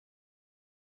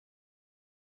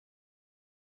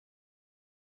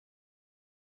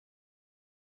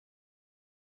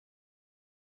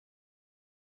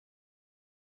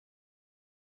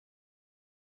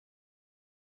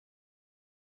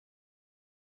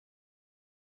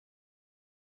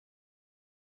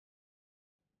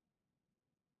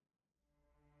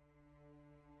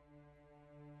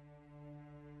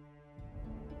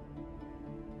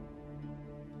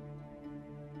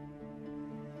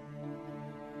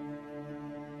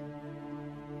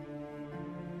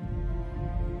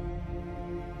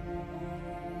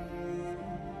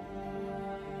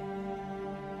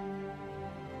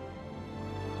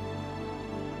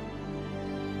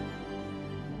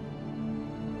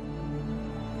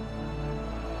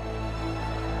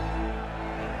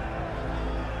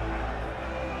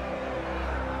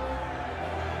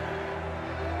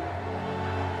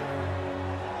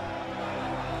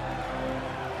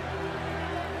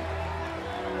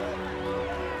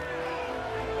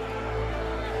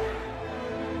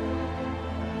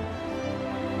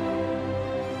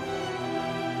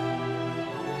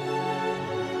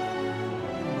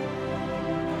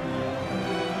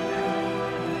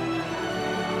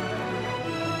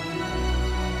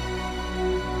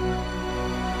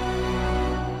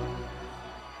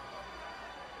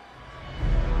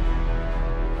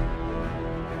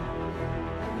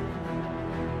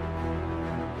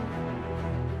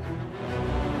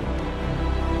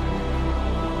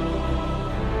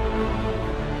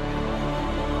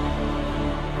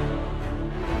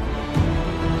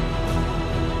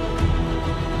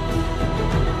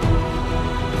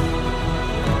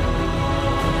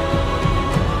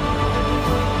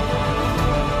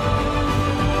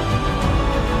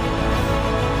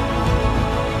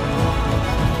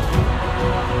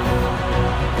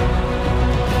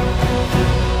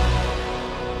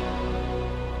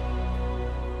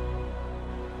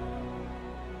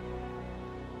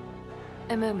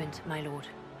A moment, my lord.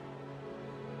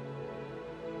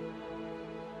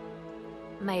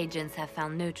 My agents have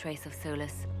found no trace of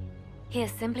Solus. He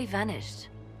has simply vanished.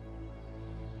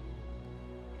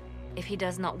 If he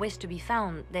does not wish to be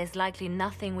found, there's likely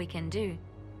nothing we can do.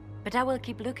 But I will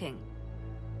keep looking.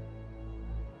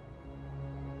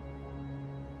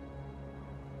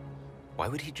 Why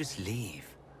would he just leave?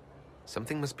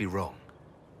 Something must be wrong.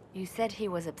 You said he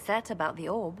was upset about the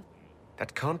orb.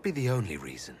 That can't be the only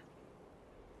reason.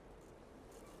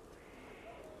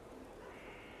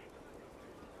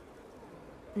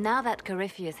 Now that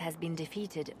Corypheus has been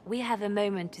defeated, we have a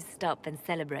moment to stop and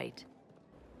celebrate.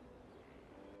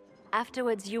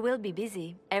 Afterwards, you will be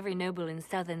busy. Every noble in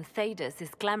southern Thedas is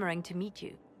clamoring to meet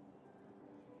you.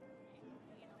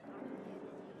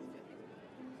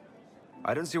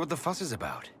 I don't see what the fuss is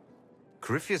about.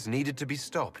 Corypheus needed to be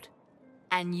stopped.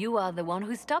 And you are the one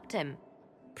who stopped him.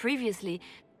 Previously,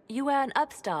 you were an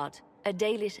upstart, a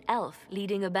Dalish elf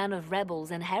leading a band of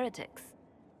rebels and heretics.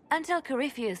 Until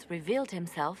Corypheus revealed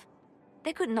himself,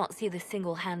 they could not see the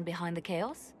single hand behind the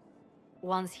chaos.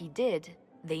 Once he did,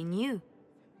 they knew.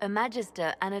 A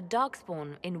Magister and a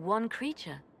Darkspawn in one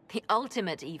creature, the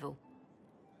ultimate evil.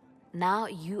 Now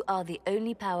you are the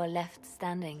only power left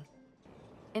standing.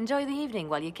 Enjoy the evening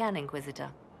while you can, Inquisitor.